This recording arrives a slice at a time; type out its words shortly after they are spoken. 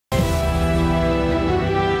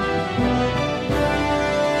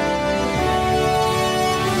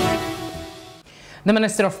The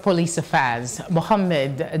Minister of Police Affairs,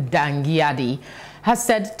 Mohammed Dingyadi, has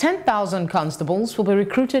said 10,000 constables will be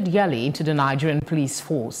recruited yearly into the Nigerian police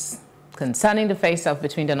force. Concerning the face-off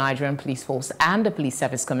between the Nigerian Police Force and the Police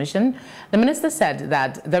Service Commission, the minister said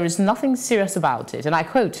that there is nothing serious about it, and I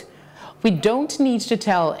quote, "We don't need to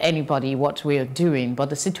tell anybody what we are doing,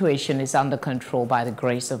 but the situation is under control by the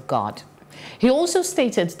grace of God." He also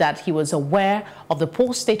stated that he was aware of the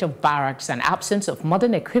poor state of barracks and absence of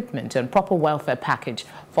modern equipment and proper welfare package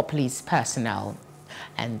for police personnel.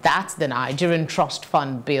 And that the Nigerian Trust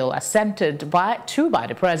Fund bill assented by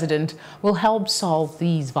the president will help solve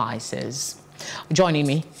these vices. Joining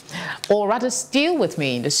me, or rather still with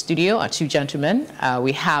me in the studio, are two gentlemen.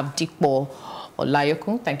 We have Dikbo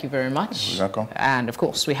Olayoko, thank you very much. You're welcome. And of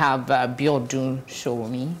course, we have Biodun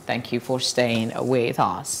Shomi. Thank you for staying with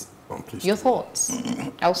us. Your thoughts?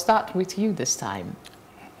 I'll start with you this time.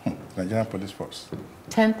 Nigerian Police Force.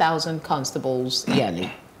 10,000 constables yearly.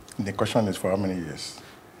 The question is for how many years?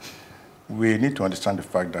 We need to understand the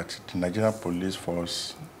fact that the Nigerian Police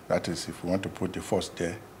Force, that is, if we want to put the force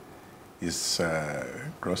there, is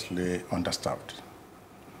grossly understaffed.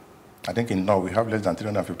 I think in now we have less than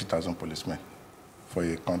 350,000 policemen for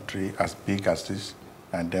a country as big as this,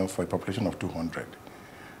 and then for a population of 200.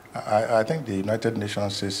 I think the United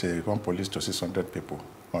Nations says one police to 600 people.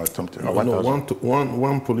 Or something, or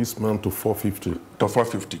one policeman to 450. To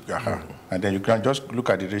 450, And then you can just look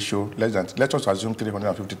at the ratio, let us assume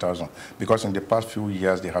 350,000, because in the past few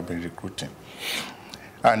years they have been recruiting.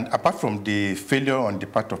 And apart from the failure on the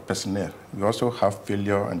part of personnel, we also have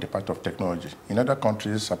failure on the part of technology. In other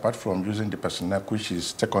countries, apart from using the personnel, which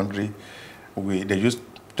is secondary, they use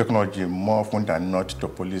technology more often than not to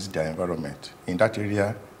police their environment. In that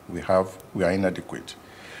area, we are inadequate.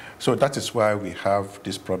 So that is why we have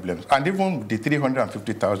these problems. And even the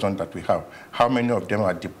 350,000 that we have, how many of them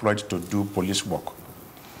are deployed to do police work?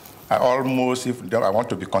 Almost, if I want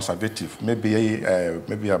to be conservative,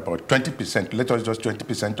 maybe about 20%, let us just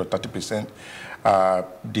 20% or 30% are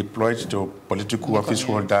deployed to political office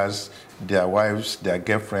holders, their wives, their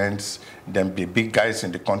girlfriends, then the big guys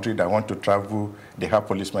in the country that want to travel, they have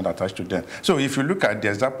policemen attached to them. So if you look at the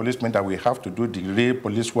exact policemen that we have to do the real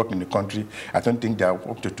police work in the country, I don't think they are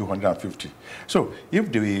up to 250. So if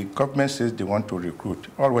the government says they want to recruit,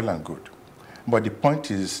 all well and good. But the point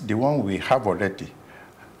is, the one we have already,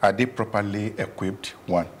 are they properly equipped?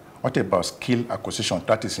 One. What about skill acquisition?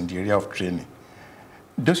 That is in the area of training.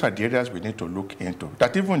 Those are the areas we need to look into.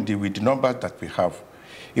 That even with the numbers that we have,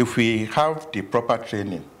 if we have the proper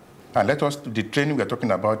training, and the training we are talking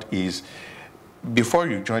about is before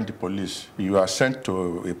you join the police, you are sent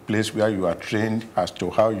to a place where you are trained as to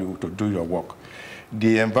how to do your work.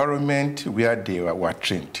 The environment where they were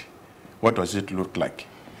trained, what does it look like?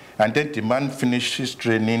 And then the man finishes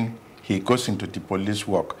training, he goes into the police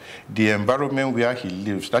work. The environment where he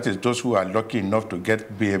lives, that is those who are lucky enough to get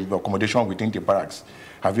accommodation within the barracks.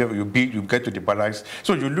 You get to the barracks.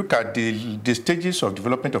 So you look at the stages of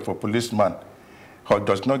development of a policeman, who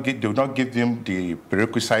do not give him the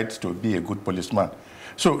prerequisites to be a good policeman.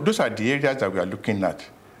 So those are the areas that we are looking at.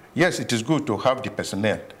 Yes, it is good to have the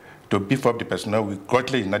personnel, to beef up the personnel. We're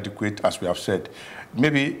greatly inadequate, as we have said.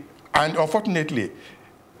 Maybe, and unfortunately,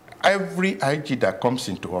 every IG that comes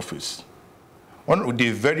into office,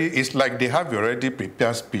 it's like they have already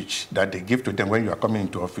prepared speech that they give to them when you are coming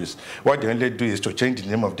into office. What they only do is to change the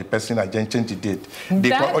name of the person and then change the date.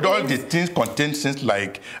 All the things contain things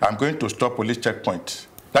like, I'm going to stop police checkpoints.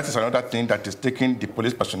 That is another thing that is taking the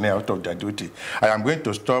police personnel out of their duty. I am going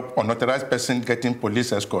to stop unauthorized person getting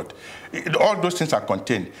police escort. All those things are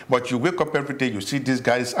contained. But you wake up every day, you see these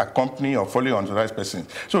guys accompany or following unauthorized persons.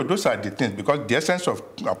 So those are the things, because the essence of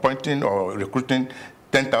appointing or recruiting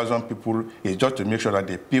 10,000 people is just to make sure that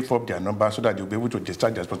they beef up their numbers so that they'll be able to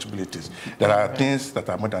discharge their responsibilities. There are things that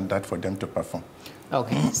are more than that for them to perform.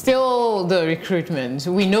 Okay. Still the recruitment.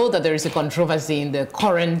 We know that there is a controversy in the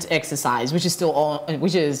current exercise, which is still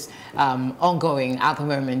ongoing at the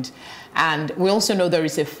moment. And we also know there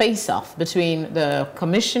is a face-off between the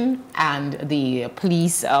commission and the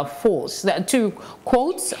police force. To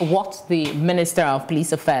quote what the Minister of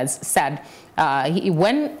Police Affairs said,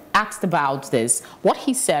 when asked about this, what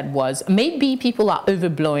he said was, maybe people are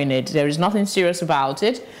overblowing it. There is nothing serious about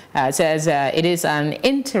it. Says it is an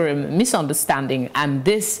interim misunderstanding, and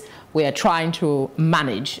this we are trying to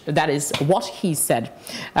manage. That is what he said.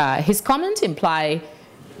 His comments imply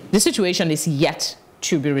the situation is yet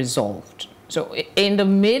to be resolved. So in the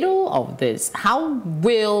middle of this, how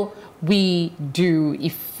will we do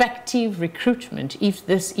effective recruitment if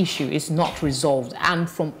this issue is not resolved? And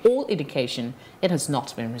from all indication, it has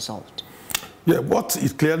not been resolved. Yeah, what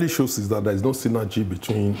it clearly shows is that there is no synergy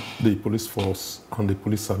between the police force and the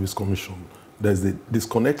police service commission. There's a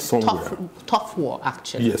disconnect somewhere. Tough war,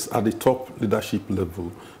 actually. Yes, at the top leadership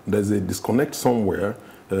level, there's a disconnect somewhere.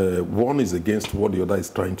 One is against what the other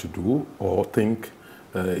is trying to do or think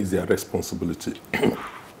is their responsibility,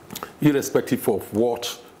 irrespective of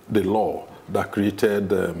what the law that created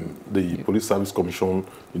the Police Service Commission,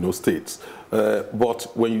 states.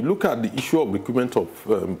 But when you look at the issue of recruitment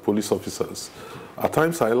of police officers, at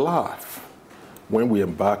times I laugh when we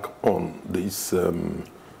embark on this thing.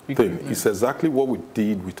 It's exactly what we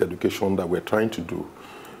did with education that we're trying to do,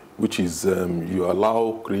 which is you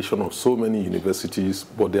allow creation of so many universities,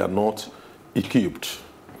 but they are not equipped.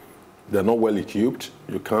 They're not well equipped.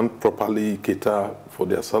 You can't properly cater for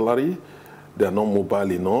their salary. They are not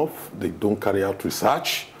mobile enough. They don't carry out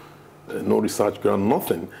research. No research ground,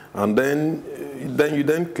 nothing. And then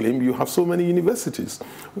you claim you have so many universities.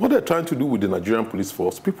 What they're trying to do with the Nigerian police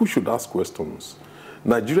force, people should ask questions.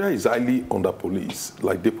 Nigeria is highly under-policed.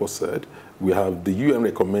 Like Depo said, we have, the UN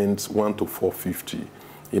recommends 1 to 450.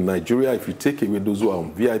 In Nigeria, if you take away those who are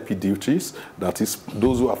on VIP duties, that is,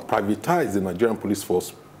 those who have privatized the Nigerian police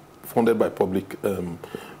force, funded by public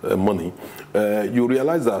money, you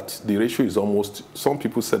realize that the ratio is almost, some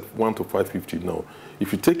people said 1 to 550 now.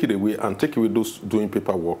 If you take it away and take away those doing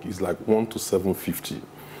paperwork, it's like 1 to 750.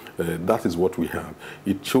 That is what we have.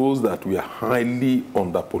 It shows that we are highly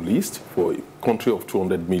under-policed for a country of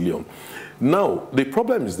 200 million. Now, the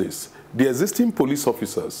problem is this. The existing police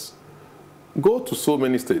officers go to so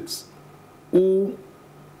many states. Who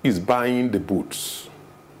is buying the boots,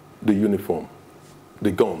 the uniform,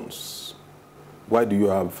 the guns? Why do you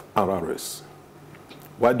have RRS?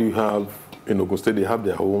 Why do you have, in Ogun State, they have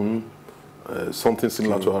their own something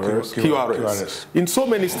similar to RRS? QRS. In so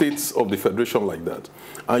many states of the federation like that.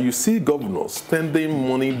 And you see governors spending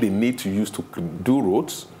money they need to use to do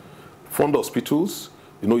roads, fund hospitals,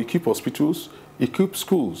 equip hospitals, equip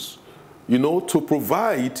schools, to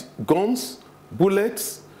provide guns,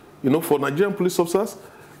 bullets, for Nigerian police officers,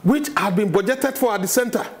 which have been budgeted for at the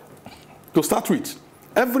center to start with.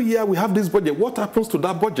 Every year we have this budget. What happens to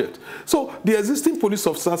that budget? So the existing police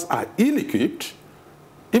officers are ill-equipped,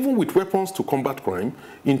 even with weapons to combat crime.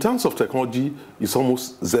 In terms of technology, it's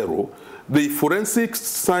almost zero. The forensic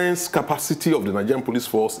science capacity of the Nigerian police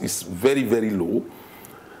force is very, very low,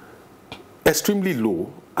 extremely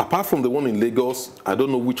low. Apart from the one in Lagos, I don't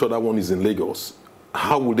know which other one is in Lagos.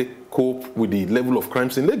 How will they cope with the level of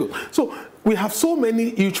crimes in Lagos? So we have so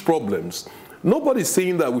many huge problems. Nobody is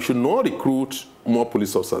saying that we should not recruit more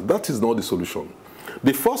police officers. That is not the solution.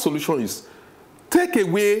 The first solution is take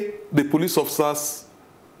away the police officers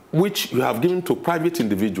which you have given to private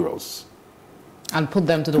individuals. And put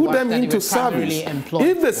them to the work that into service.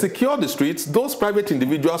 If they secure the streets, those private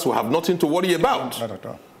individuals will have nothing to worry about. Not at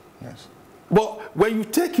all. Yes. But when you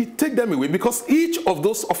take them away, because each of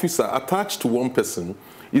those officers attached to one person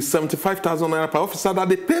is 75,000 naira per officer that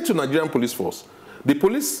they pay to Nigerian police force. The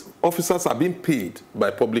police officers are being paid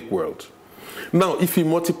by public wealth. Now, if you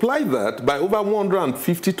multiply that by over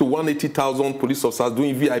 150 to 180,000 police officers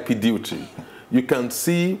doing VIP duty, you can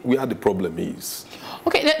see where the problem is.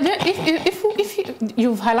 Okay, if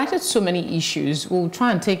you've highlighted so many issues, we'll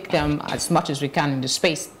try and take them as much as we can in the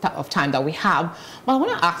space of time that we have. But I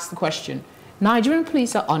want to ask the question. Nigerian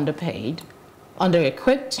police are underpaid,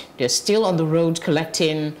 under-equipped, they're still on the road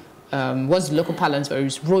collecting, what's the local parlance for it?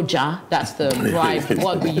 Roja, that's the bribe,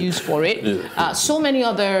 what we use for it. So many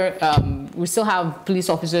other, we still have police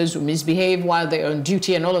officers who misbehave while they're on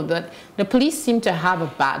duty and all of that. The police seem to have a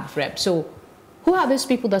bad rep. So who are these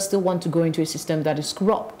people that still want to go into a system that is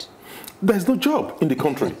corrupt? There's no job in the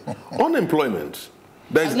country. Unemployment.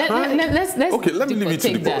 Let's okay, let me leave it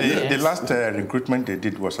to the board. The last recruitment they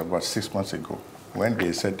did was about 6 months ago, when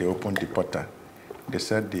they said they opened the portal. They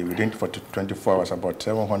said within 24 hours, about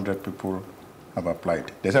 700 people have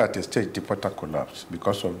applied. They said at a stage the portal collapsed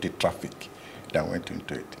because of the traffic that went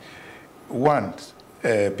into it. One,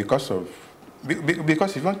 because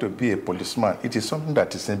if you want to be a policeman, it is something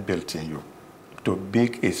that is inbuilt in you to be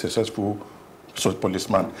a successful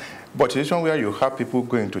policeman. But the situation where you have people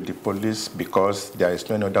going to the police because there is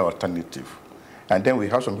no other alternative. And then we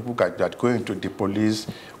have some people that go into the police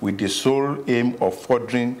with the sole aim of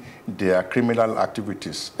furthering their criminal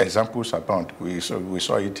activities. Examples abound. We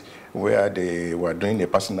saw it where they were doing a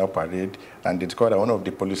personal parade, and they discovered that one of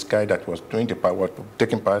the police guys that was doing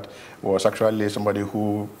taking part was actually somebody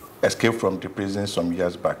who escaped from the prison some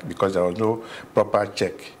years back because there was no proper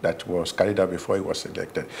check that was carried out before he was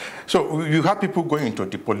elected. So you have people going into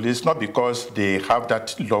the police not because they have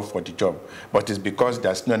that love for the job, but it's because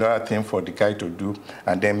there's no other thing for the guy to do,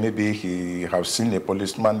 and then maybe he has seen a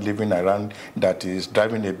policeman living around that is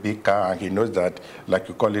driving a big car, and he knows that, like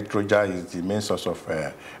you call it, Troja is the main source of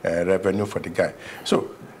revenue for the guy.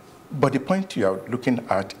 So, but the point you are looking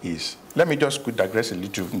at is, let me just digress a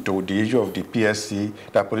little into the issue of the PSC,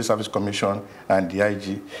 the Police Service Commission, and the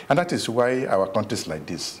IG. And that is why our country is like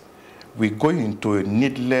this. We go into a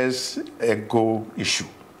needless ego issue.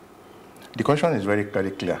 The question is very,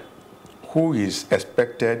 very clear. Who is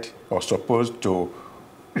expected or supposed to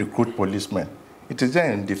recruit policemen? It is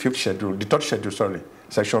there in the third schedule, sorry,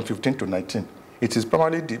 section 15 to 19. It is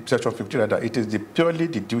primarily the section 15 rather. It is purely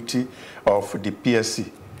the duty of the PSC,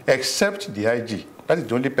 except the IG. That is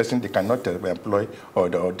the only person they cannot employ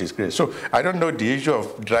or disgrace. So I don't know the issue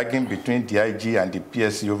of dragging between the IG and the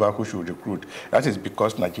PSC over who should recruit. That is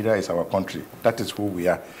because Nigeria is our country. That is who we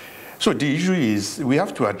are. So the issue is we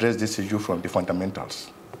have to address this issue from the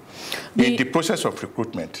fundamentals. In the process of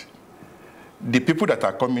recruitment, the people that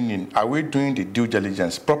are coming in, are we doing the due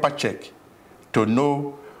diligence, proper check to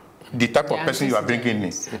know the type of person you are bringing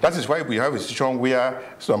in? That is why we have a situation where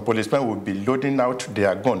some policemen will be loading out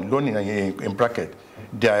their gun, loading in bracket,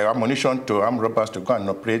 their ammunition to armed robbers to go and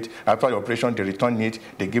operate. After the operation, they return it,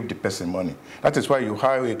 they give the person money. That is why you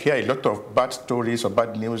hear a lot of bad stories or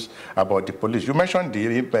bad news about the police. You mentioned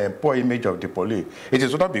the poor image of the police. It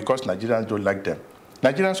is not because Nigerians don't like them.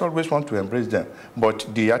 Nigerians always want to embrace them, but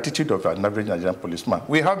the attitude of an average Nigerian policeman.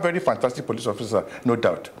 We have very fantastic police officers, no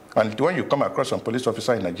doubt. And when you come across some police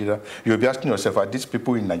officer in Nigeria, you'll be asking yourself, are these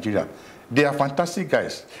people in Nigeria? They are fantastic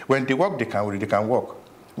guys. When they work, they can work.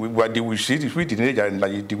 We see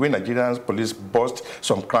the way Nigerian police bust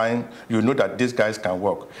some crime, you know that these guys can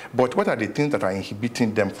work. But what are the things that are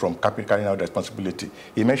inhibiting them from carrying out responsibility?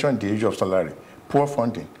 He mentioned the issue of salary, poor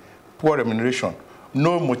funding, poor remuneration,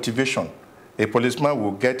 no motivation. A policeman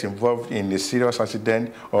will get involved in a serious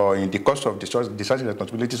accident or in the course of discharging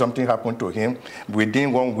responsibility, something happened to him.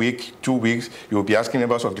 Within 1 week, 2 weeks, you'll be asking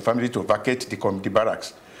members of the family to vacate the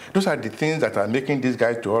barracks. Those are the things that are making these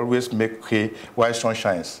guys to always make hay while sun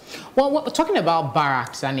shines. Well, we're talking about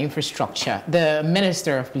barracks and infrastructure. The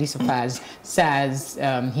Minister of Police Affairs says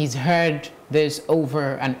he's heard this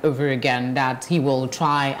over and over again, that he will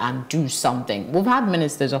try and do something. We've had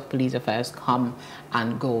ministers of police affairs come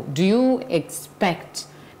and go. Do you expect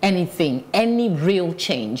anything, any real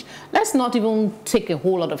change? Let's not even take a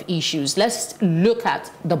whole lot of issues. Let's look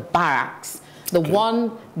at the barracks. The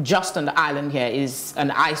one just on the island here is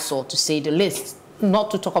an eyesore, to say the least,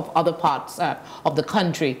 not to talk of other parts of the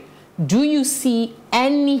country. Do you see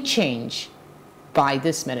any change by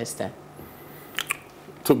this minister?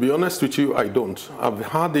 To be honest with you, I don't. I've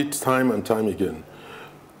had it time and time again.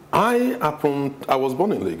 I was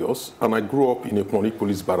born in Lagos, and I grew up in a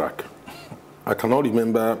police barrack. I cannot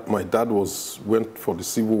remember, my dad went for the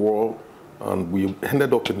Civil War, and we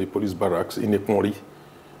ended up in the police barracks in Ekmori.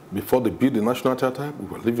 Before they built the National Theatre, we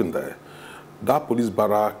were living there. That police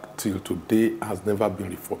barrack till today has never been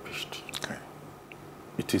refurbished. Okay.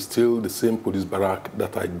 It is still the same police barrack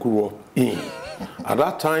that I grew up in. At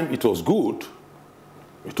that time, it was good.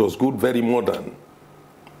 It was good, very modern.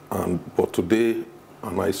 But today,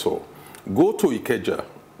 an eyesore. Go to Ikeja,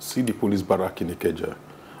 see the police barrack in Ikeja.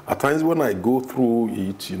 At times when I go through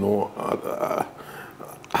it, you know,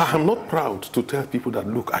 I am not proud to tell people that,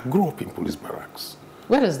 look, I grew up in police barracks.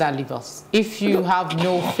 Where does that leave us? If you have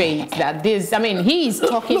no faith that this, I mean, he's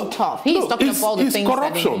talking tough. He's talking about all the things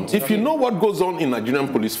corruption. If you know what goes on in Nigerian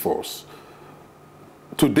police force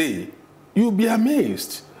today, you'll be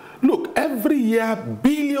amazed. Look, every year,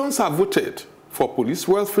 billions are voted for police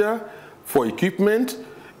welfare, for equipment,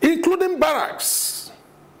 including barracks.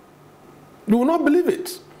 You will not believe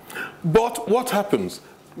it. But what happens?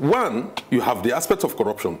 One, you have the aspect of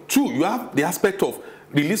corruption. Two, you have the aspect of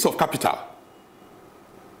release of capital.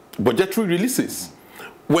 Budgetary releases.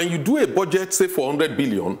 When you do a budget, say for 100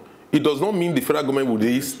 billion, it does not mean the federal government will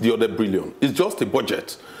release the other billion. It's just a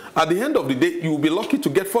budget. At the end of the day, you will be lucky to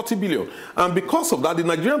get 40 billion. And because of that, the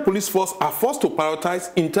Nigerian police force are forced to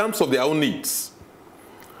prioritize in terms of their own needs.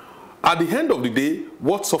 At the end of the day,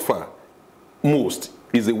 what suffer most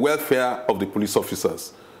is the welfare of the police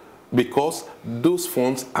officers, because those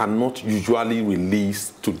funds are not usually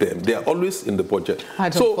released to them. They are always in the budget.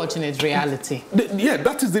 Quite unfortunate reality. Yeah,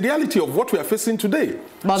 that is the reality of what we are facing today.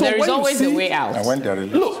 But so there is always a way out.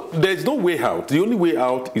 Look, there is no way out. The only way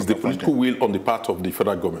out is the political will on the part of the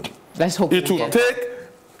federal government. Let's hope it will take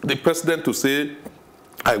the president to say,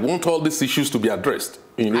 I want all these issues to be addressed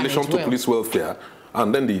in relation to police welfare,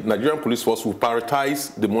 and then the Nigerian police force will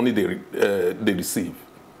prioritize the money they receive.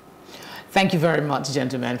 Thank you very much,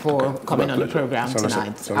 gentlemen, for coming on the program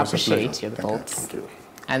tonight. I appreciate your thoughts. Thank you.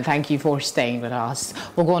 And thank you for staying with us.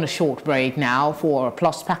 We'll go on a short break now for a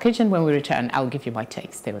Plus package, and when we return, I'll give you my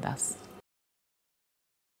take. Stay with us.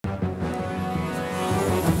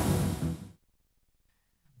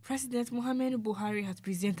 President Muhammadu Buhari has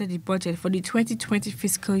presented the budget for the 2020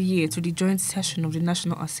 fiscal year to the joint session of the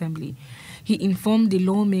National Assembly. He informed the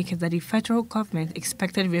lawmakers that the federal government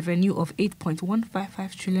expected revenue of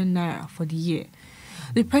 8.155 trillion naira for the year.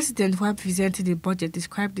 The president, who had presented the budget,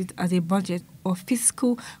 described it as a budget of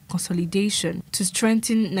fiscal consolidation to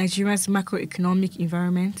strengthen Nigeria's macroeconomic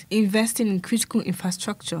environment, investing in critical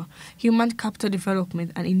infrastructure, human capital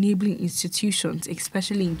development, and enabling institutions,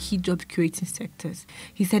 especially in key job-creating sectors.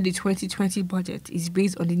 He said the 2020 budget is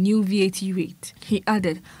based on the new VAT rate. He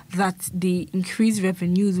added that the increased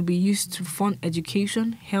revenues will be used to fund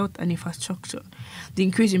education, health, and infrastructure. The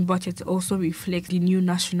increase in budget also reflects the new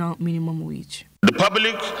national minimum wage. The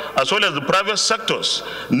public, as well as the private sectors,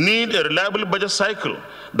 need a reliable budget cycle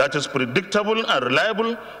that is predictable and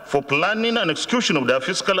reliable for planning and execution of their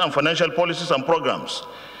fiscal and financial policies and programs.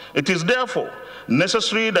 It is therefore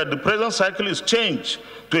necessary that the present cycle is changed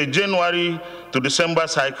to a January to December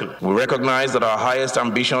cycle. We recognize that our highest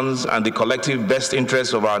ambitions and the collective best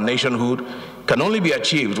interests of our nationhood can only be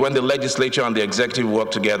achieved when the legislature and the executive work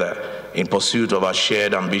together in pursuit of our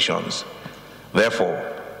shared ambitions. Therefore,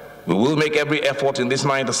 we will make every effort in this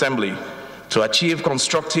 9th Assembly to achieve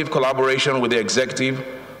constructive collaboration with the executive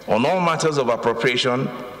on all matters of appropriation,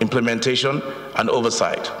 implementation, and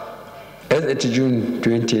oversight. As at June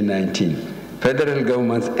 2019, federal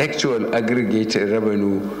government's actual aggregate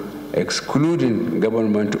revenue, excluding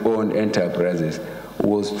government-owned enterprises,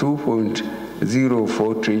 was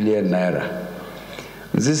 2.04 trillion naira.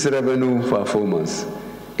 This revenue performance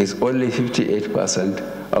is only 58%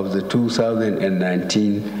 of the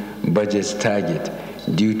 2019 budget target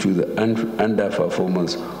due to the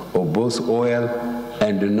underperformance of both oil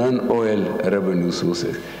and non-oil revenue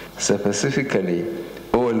sources. Specifically,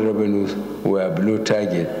 oil revenues were below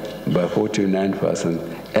target by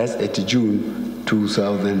 49% as at June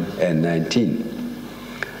 2019.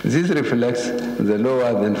 This reflects the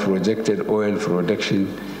lower than projected oil production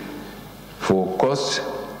for cost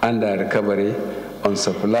under recovery on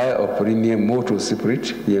supply of premium motor spirit,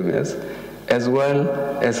 PMS, as well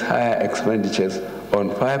as higher expenditures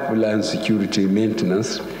on pipeline security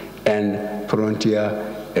maintenance and frontier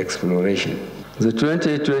exploration. The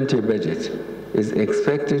 2020 budget is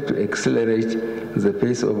expected to accelerate the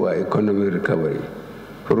pace of our economic recovery,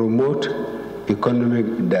 promote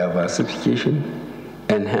economic diversification,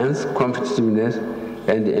 enhance competitiveness,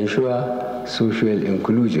 and ensure social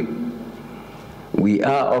inclusion. We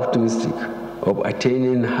are optimistic of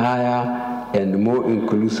attaining higher and more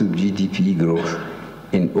inclusive GDP growth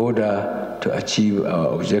in order to achieve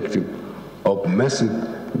our objective of massive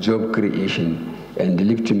job creation and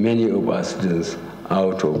lift many of our citizens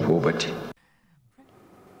out of poverty.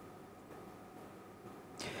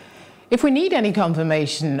 If we need any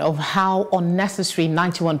confirmation of how unnecessary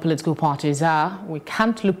 91 political parties are, we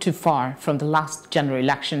can't look too far from the last general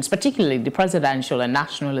elections, particularly the presidential and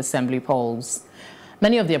National Assembly polls.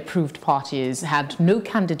 Many of the approved parties had no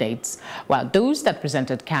candidates, while those that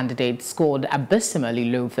presented candidates scored abysmally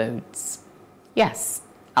low votes. Yes,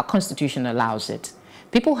 our constitution allows it.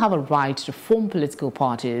 People have a right to form political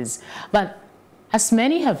parties, but as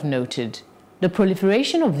many have noted, the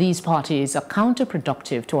proliferation of these parties are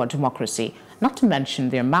counterproductive to our democracy, not to mention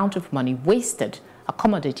the amount of money wasted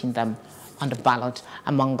accommodating them on the ballot,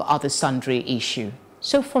 among other sundry issues.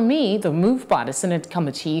 So for me, the move by the Senate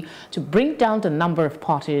Committee to bring down the number of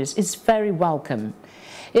parties is very welcome.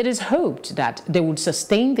 It is hoped that they would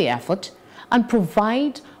sustain the effort and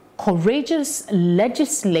provide courageous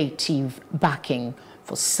legislative backing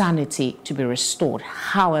for sanity to be restored,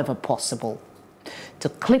 however possible, to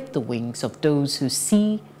clip the wings of those who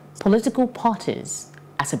see political parties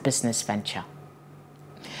as a business venture.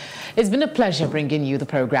 It's been a pleasure bringing you the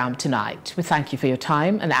program tonight. We thank you for your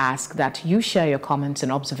time and ask that you share your comments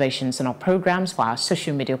and observations on our programs via our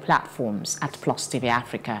social media platforms at Plus TV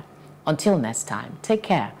Africa. Until next time, take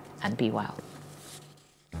care and be well.